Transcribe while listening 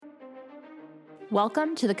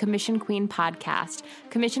Welcome to the Commission Queen podcast.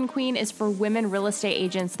 Commission Queen is for women real estate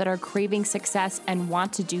agents that are craving success and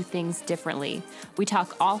want to do things differently. We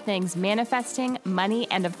talk all things manifesting,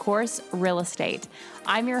 money, and of course, real estate.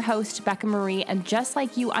 I'm your host, Becca Marie, and just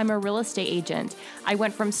like you, I'm a real estate agent. I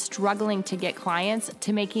went from struggling to get clients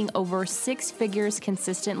to making over 6 figures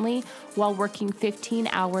consistently while working 15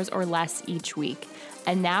 hours or less each week.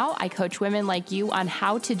 And now I coach women like you on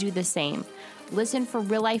how to do the same. Listen for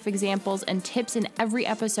real-life examples and tips in every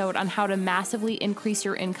episode on how to massively increase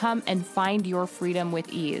your income and find your freedom with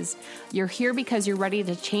ease. You're here because you're ready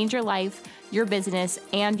to change your life, your business,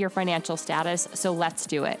 and your financial status, so let's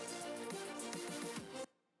do it.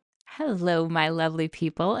 Hello, my lovely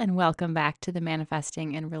people, and welcome back to the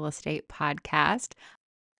Manifesting in Real Estate podcast.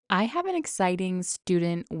 I have an exciting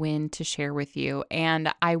student win to share with you,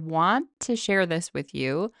 and I want to share this with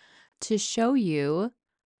you to show you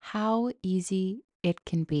how easy it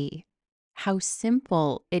can be, how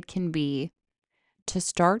simple it can be to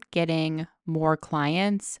start getting more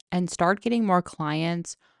clients and start getting more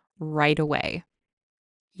clients right away.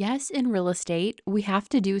 Yes, in real estate, we have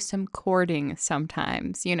to do some courting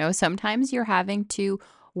sometimes. Sometimes you're having to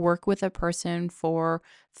work with a person for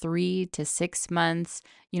 3 to 6 months,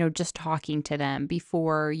 just talking to them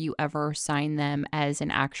before you ever sign them as an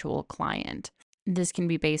actual client. This can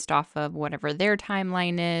be based off of whatever their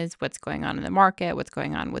timeline is, what's going on in the market, what's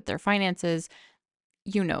going on with their finances.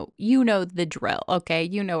 You know the drill, okay?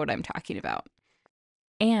 You know what I'm talking about.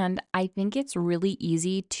 And I think it's really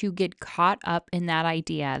easy to get caught up in that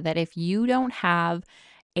idea that if you don't have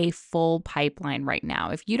a full pipeline right now,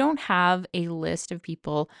 if you don't have a list of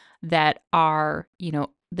people that are,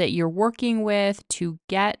 that you're working with to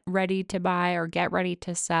get ready to buy or get ready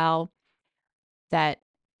to sell, that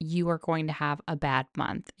you are going to have a bad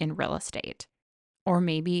month in real estate, or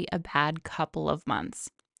maybe a bad couple of months.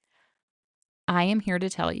 I am here to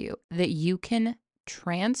tell you that you can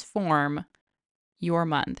transform your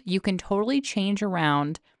month. You can totally change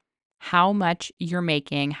around how much you're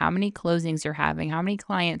making, how many closings you're having, how many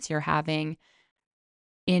clients you're having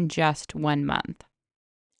in just 1 month.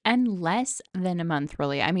 And less than a month,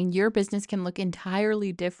 really. I mean, your business can look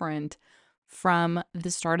entirely different from the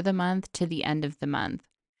start of the month to the end of the month.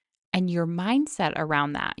 And your mindset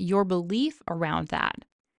around that, your belief around that.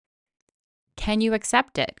 Can you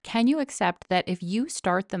accept it? Can you accept that if you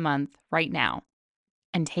start the month right now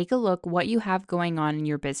and take a look what you have going on in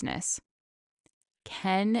your business,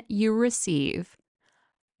 can you receive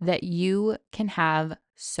that you can have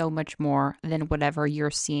so much more than whatever you're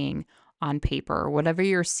seeing on paper, or whatever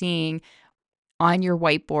you're seeing on your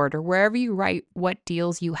whiteboard, or wherever you write what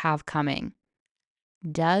deals you have coming?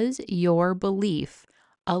 Does your belief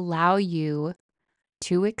allow you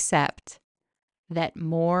to accept that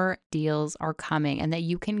more deals are coming and that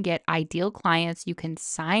you can get ideal clients, you can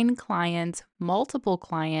sign clients, multiple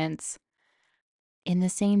clients in the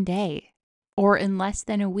same day or in less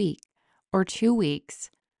than a week or 2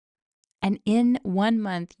 weeks? And in 1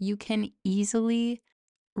 month, you can easily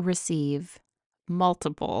receive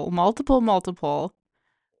multiple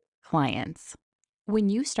clients. When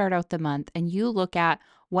you start out the month and you look at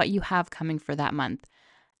what you have coming for that month,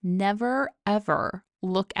 never, ever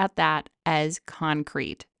look at that as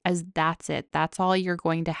concrete, as that's it. That's all you're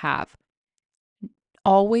going to have.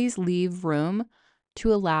 Always leave room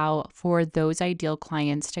to allow for those ideal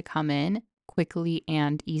clients to come in quickly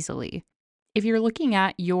and easily. If you're looking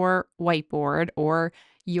at your whiteboard or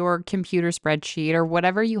your computer spreadsheet or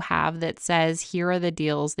whatever you have that says, here are the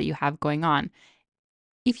deals that you have going on,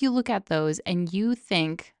 if you look at those and you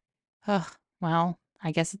think, oh, well,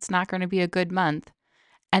 I guess it's not going to be a good month,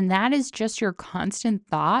 and that is just your constant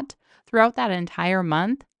thought throughout that entire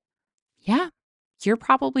month, yeah, you're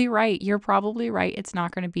probably right. You're probably right. It's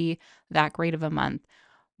not going to be that great of a month.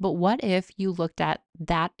 But what if you looked at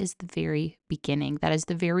that as the very beginning? That is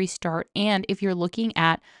the very start. And if you're looking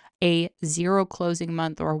at a 0 closing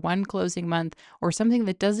month or a 1 closing month or something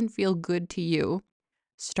that doesn't feel good to you,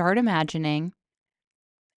 start imagining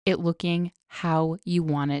it looking how you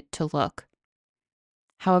want it to look.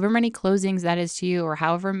 However many closings that is to you, or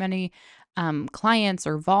however many clients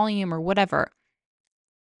or volume or whatever,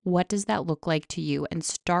 what does that look like to you? And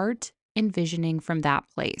start envisioning from that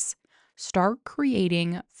place. Start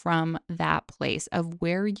creating from that place of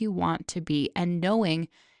where you want to be, and knowing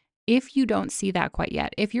if you don't see that quite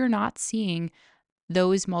yet, if you're not seeing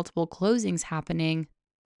those multiple closings happening,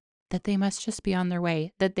 that they must just be on their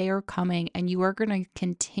way, that they are coming, and you are going to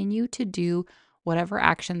continue to do whatever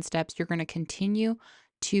action steps. You're going to continue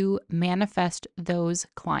to manifest those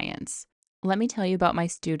clients. Let me tell you about my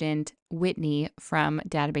student, Whitney, from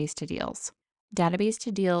Database to Deals. Database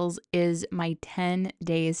to Deals is my 10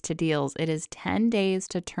 days to deals. It is 10 days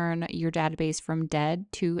to turn your database from dead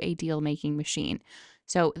to a deal making machine.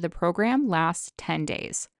 So the program lasts 10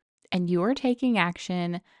 days and you are taking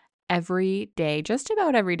action every day, just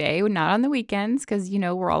about every day, not on the weekends, because,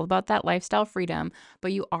 we're all about that lifestyle freedom,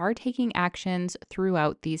 but you are taking actions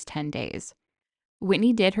throughout these 10 days.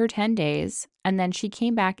 Whitney did her 10 days and then she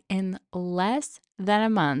came back in less than a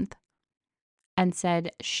month and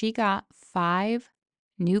said she got 5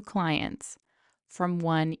 new clients from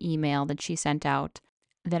one email that she sent out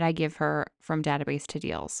that I give her from Database to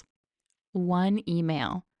Deals. One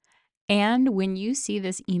email. And when you see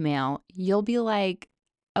this email, you'll be like,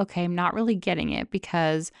 okay, I'm not really getting it,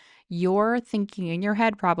 because you're thinking in your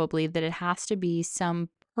head probably that it has to be some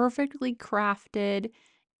perfectly crafted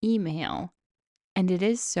email. And it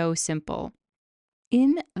is so simple.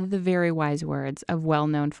 In the very wise words of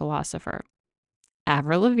well-known philosopher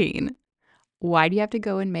Avril Lavigne, why do you have to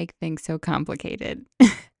go and make things so complicated?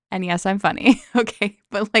 And yes, I'm funny. Okay.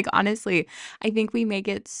 But honestly, I think we make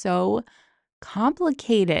it so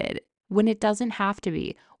complicated when it doesn't have to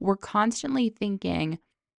be. We're constantly thinking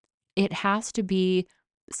it has to be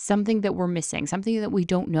something that we're missing, something that we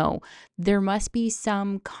don't know. There must be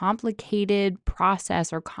some complicated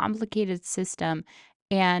process or complicated system,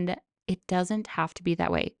 and it doesn't have to be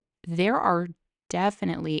that way. There are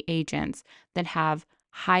definitely agents that have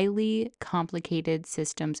highly complicated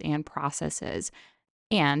systems and processes,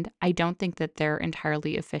 and I don't think that they're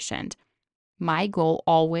entirely efficient. My goal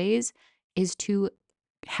always is to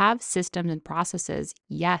have systems and processes,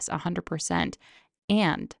 yes, 100%.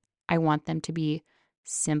 And I want them to be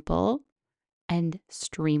simple and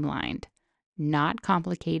streamlined, not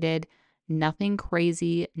complicated, nothing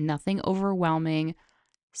crazy, nothing overwhelming,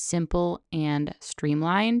 simple and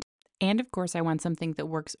streamlined. And of course, I want something that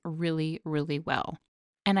works really, really well.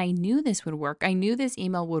 And I knew this would work. I knew this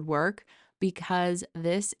email would work because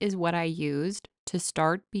this is what I used to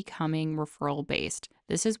start becoming referral based.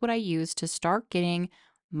 This is what I used to start getting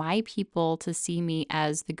my people to see me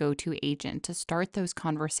as the go to agent, to start those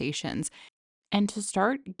conversations and to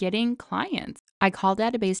start getting clients. I call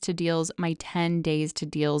Database to Deals my 10 Days to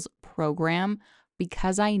Deals program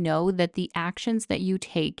because I know that the actions that you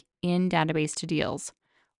take in Database to Deals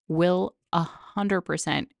will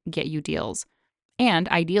 100% get you deals, and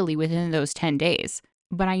ideally within those 10 days.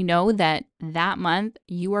 But I know that that month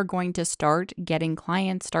you are going to start getting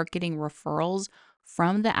clients, start getting referrals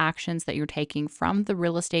from the actions that you're taking, from the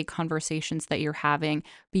real estate conversations that you're having,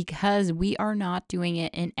 because we are not doing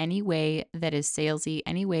it in any way that is salesy,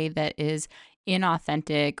 any way that is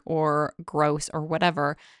inauthentic or gross or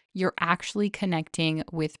whatever. You're actually connecting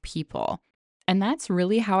with people. And that's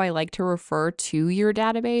really how I like to refer to your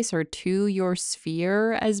database, or to your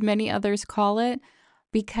sphere, as many others call it,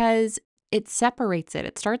 because it separates it.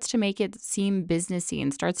 It starts to make it seem businessy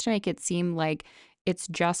and starts to make it seem like it's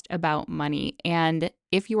just about money. And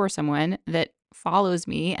if you are someone that follows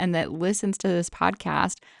me and that listens to this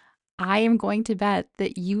podcast, I am going to bet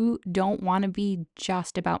that you don't want to be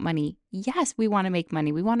just about money. Yes, we want to make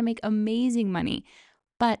money. We want to make amazing money.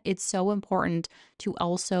 But it's so important to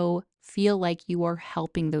also feel like you are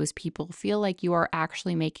helping those people, feel like you are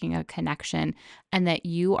actually making a connection, and that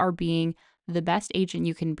you are being the best agent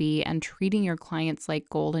you can be and treating your clients like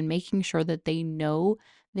gold and making sure that they know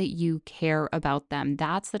that you care about them.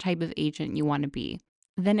 That's the type of agent you want to be.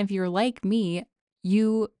 Then, if you're like me,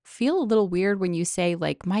 you feel a little weird when you say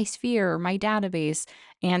like my sphere or my database.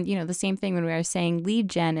 And, the same thing when we were saying lead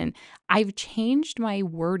gen. And I've changed my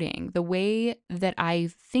wording, the way that I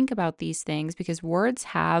think about these things, because words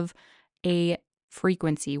have a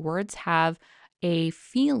frequency, words have a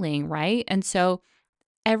feeling, right? And so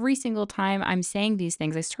every single time I'm saying these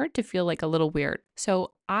things, I start to feel like a little weird.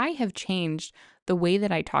 So I have changed the way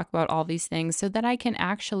that I talk about all these things so that I can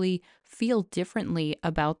actually feel differently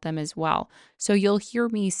about them as well. So you'll hear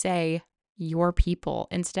me say your people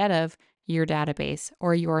instead of your database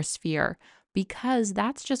or your sphere, because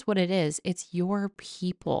that's just what it is. It's your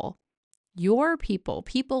people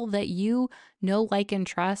that you know, like, and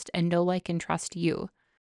trust, and know, like, and trust you.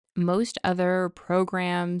 Most other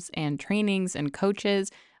programs and trainings and coaches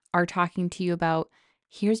are talking to you about,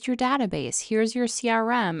 here's your database, here's your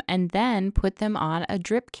CRM, and then put them on a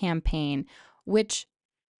drip campaign, which,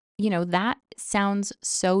 that sounds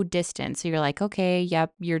so distant. So you're like, okay,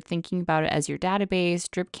 yep, you're thinking about it as your database,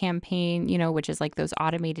 drip campaign, which is like those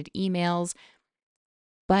automated emails.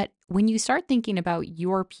 But when you start thinking about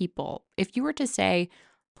your people, if you were to say,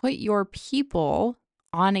 put your people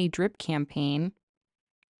on a drip campaign,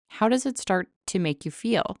 how does it start to make you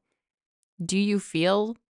feel? Do you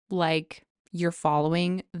feel like you're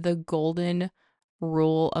following the golden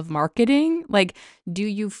rule of marketing? Like, do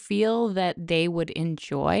you feel that they would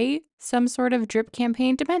enjoy some sort of drip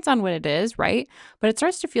campaign? Depends on what it is, right? But it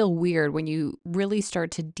starts to feel weird when you really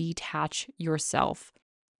start to detach yourself.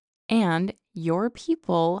 And your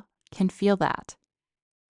people can feel that.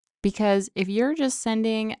 Because if you're just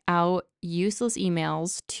sending out useless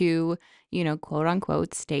emails to, quote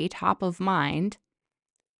unquote, stay top of mind,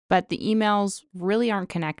 but the emails really aren't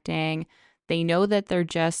connecting, they know that they're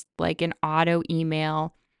just like an auto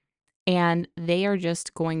email and they are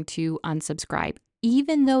just going to unsubscribe,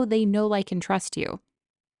 even though they know, like, and trust you.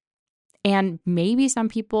 And maybe some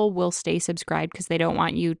people will stay subscribed because they don't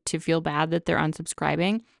want you to feel bad that they're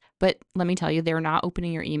unsubscribing. But let me tell you, they're not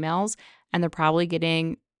opening your emails and they're probably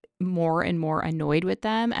getting more and more annoyed with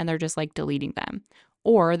them and they're just like deleting them.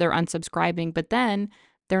 Or they're unsubscribing, but then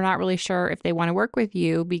they're not really sure if they want to work with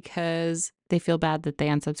you because they feel bad that they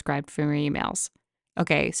unsubscribed from your emails.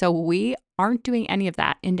 Okay, so we aren't doing any of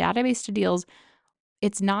that. In Database to Deals,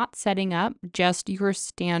 it's not setting up just your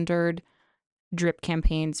standard drip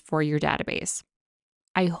campaigns for your database.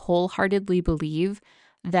 I wholeheartedly believe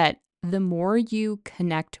that the more you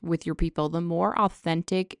connect with your people, the more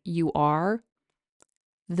authentic you are,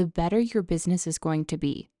 the better your business is going to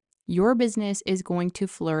be. Your business is going to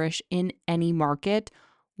flourish in any market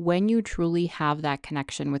when you truly have that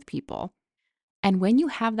connection with people. And when you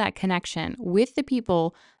have that connection with the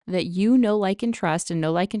people that you know, like, and trust, and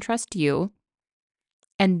know, like, and trust you,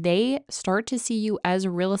 and they start to see you as a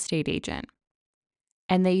real estate agent,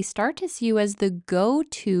 and they start to see you as the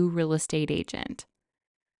go-to real estate agent,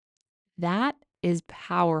 that is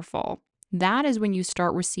powerful. That is when you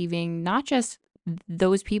start receiving not just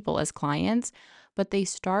those people as clients, but they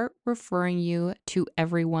start referring you to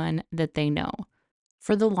everyone that they know.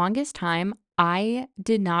 For the longest time, I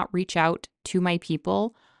did not reach out to my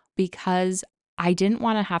people because I didn't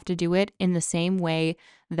want to have to do it in the same way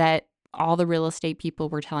that all the real estate people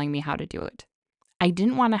were telling me how to do it. I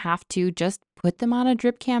didn't want to have to just put them on a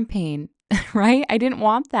drip campaign, right? I didn't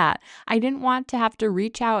want that. I didn't want to have to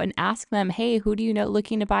reach out and ask them, hey, who do you know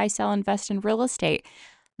looking to buy, sell, invest in real estate?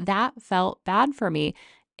 That felt bad for me.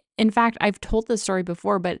 In fact, I've told this story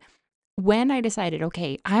before, but when I decided,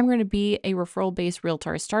 okay, I'm going to be a referral based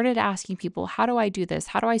realtor, I started asking people, how do I do this?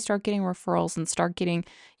 How do I start getting referrals and start getting,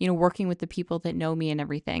 working with the people that know me and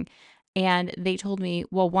everything? And they told me,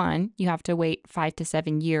 well, one, you have to wait 5 to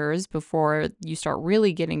 7 years before you start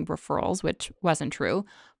really getting referrals, which wasn't true.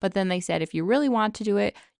 But then they said, if you really want to do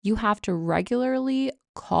it, you have to regularly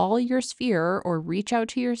call your sphere or reach out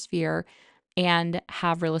to your sphere and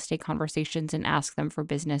have real estate conversations and ask them for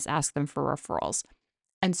business, ask them for referrals.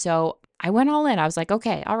 And so I went all in. I was like,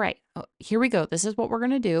 okay, all right, here we go. This is what we're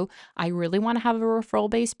going to do. I really want to have a referral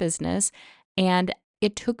based business. And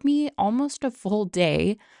it took me almost a full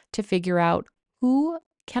day to figure out who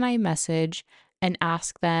can I message and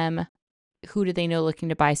ask them, who do they know looking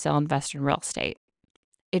to buy, sell, invest in real estate.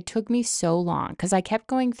 It took me so long because I kept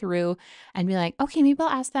going through and be like, okay, maybe I'll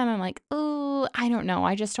ask them. I'm like, oh, I don't know.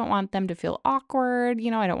 I just don't want them to feel awkward.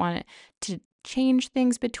 I don't want it to change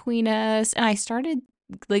things between us. And I started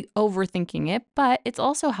like overthinking it, but it's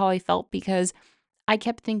also how I felt because I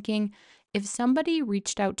kept thinking if somebody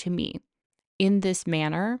reached out to me in this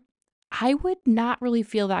manner, I would not really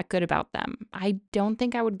feel that good about them. I don't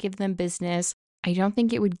think I would give them business. I don't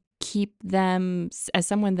think it would keep them as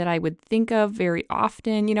someone that I would think of very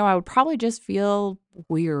often. I would probably just feel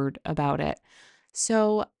weird about it.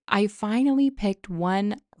 So I finally picked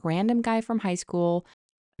one random guy from high school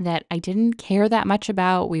that I didn't care that much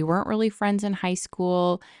about. We weren't really friends in high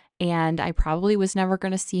school, and I probably was never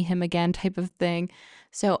going to see him again, type of thing.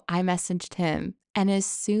 So I messaged him. And as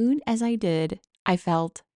soon as I did, I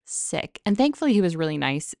felt sick. And thankfully, he was really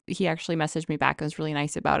nice. He actually messaged me back and was really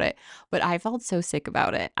nice about it. But I felt so sick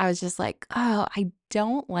about it. I was just like, oh, I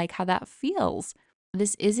don't like how that feels.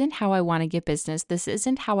 This isn't how I want to get business. This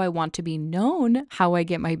isn't how I want to be known, how I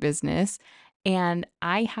get my business. And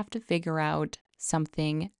I have to figure out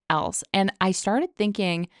something else. And I started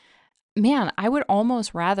thinking, man, I would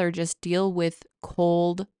almost rather just deal with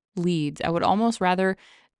cold leads. I would almost rather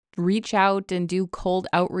reach out and do cold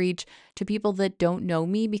outreach to people that don't know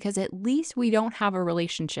me because at least we don't have a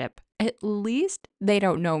relationship. At least they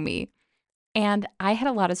don't know me. And I had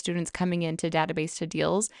a lot of students coming into Database to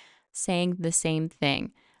Deals saying the same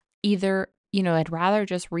thing. Either, I'd rather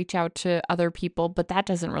just reach out to other people, but that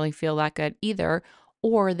doesn't really feel that good either.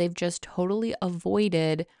 Or they've just totally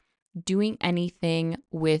avoided doing anything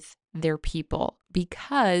with their people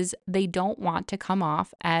because they don't want to come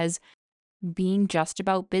off as being just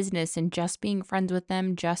about business and just being friends with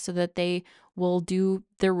them just so that they will do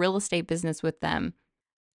their real estate business with them.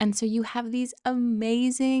 And so you have these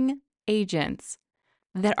amazing agents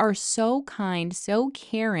that are so kind, so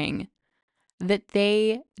caring that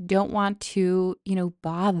they don't want to,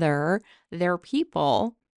 bother their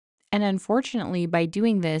people. And unfortunately, by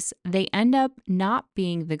doing this, they end up not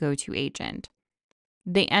being the go-to agent.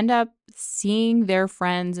 They end up seeing their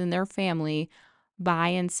friends and their family buy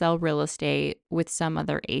and sell real estate with some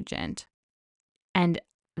other agent. And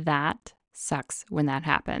that sucks when that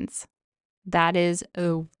happens. That is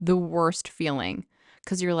the worst feeling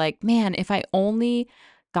because you're like, man, if I only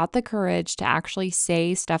got the courage to actually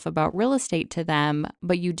say stuff about real estate to them,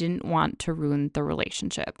 but you didn't want to ruin the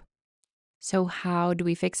relationship. So, how do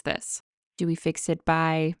we fix this? Do we fix it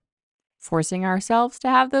by forcing ourselves to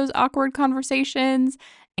have those awkward conversations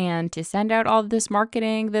and to send out all this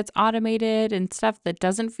marketing that's automated and stuff that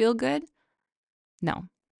doesn't feel good? No,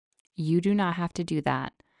 you do not have to do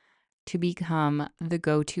that to become the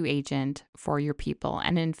go-to agent for your people.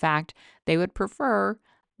 And in fact, they would prefer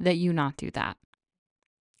that you not do that.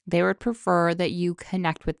 They would prefer that you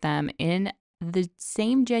connect with them in the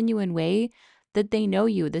same genuine way that they know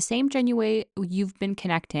you, the same genuine way you've been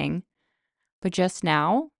connecting, but just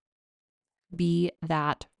now be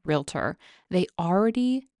that realtor. They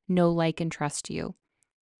already know, like, and trust you.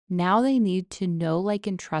 Now they need to know, like,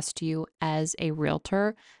 and trust you as a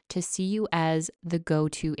realtor to see you as the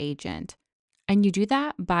go-to agent. And you do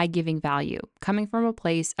that by giving value, coming from a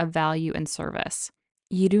place of value and service.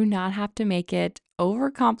 You do not have to make it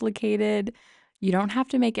overcomplicated. You don't have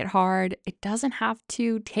to make it hard. It doesn't have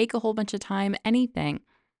to take a whole bunch of time, anything.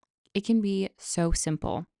 It can be so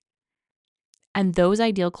simple. And those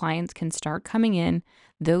ideal clients can start coming in.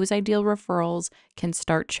 Those ideal referrals can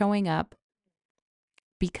start showing up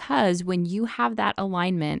because when you have that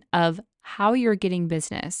alignment of how you're getting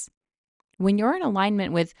business, when you're in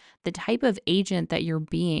alignment with the type of agent that you're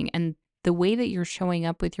being and the way that you're showing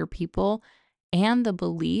up with your people and the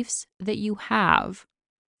beliefs that you have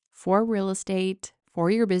for real estate,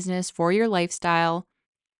 for your business, for your lifestyle,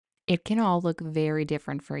 it can all look very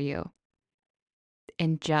different for you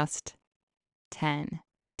in just 10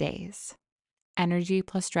 days. Energy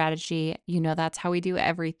plus strategy, that's how we do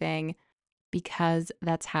everything because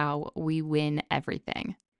that's how we win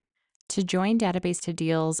everything. To join Database to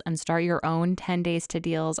Deals and start your own 10 days to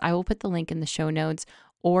deals, I will put the link in the show notes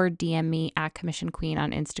or DM me at Commission Queen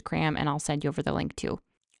on Instagram and I'll send you over the link too.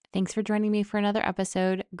 Thanks for joining me for another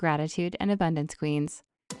episode. Gratitude and abundance, Queens.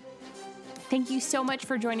 Thank you so much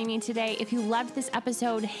for joining me today. If you loved this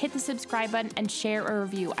episode, hit the subscribe button and share a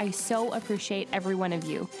review. I so appreciate every one of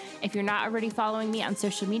you. If you're not already following me on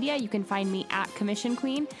social media, you can find me at Commission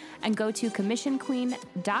Queen and go to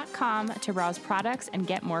commissionqueen.com to browse products and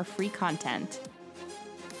get more free content.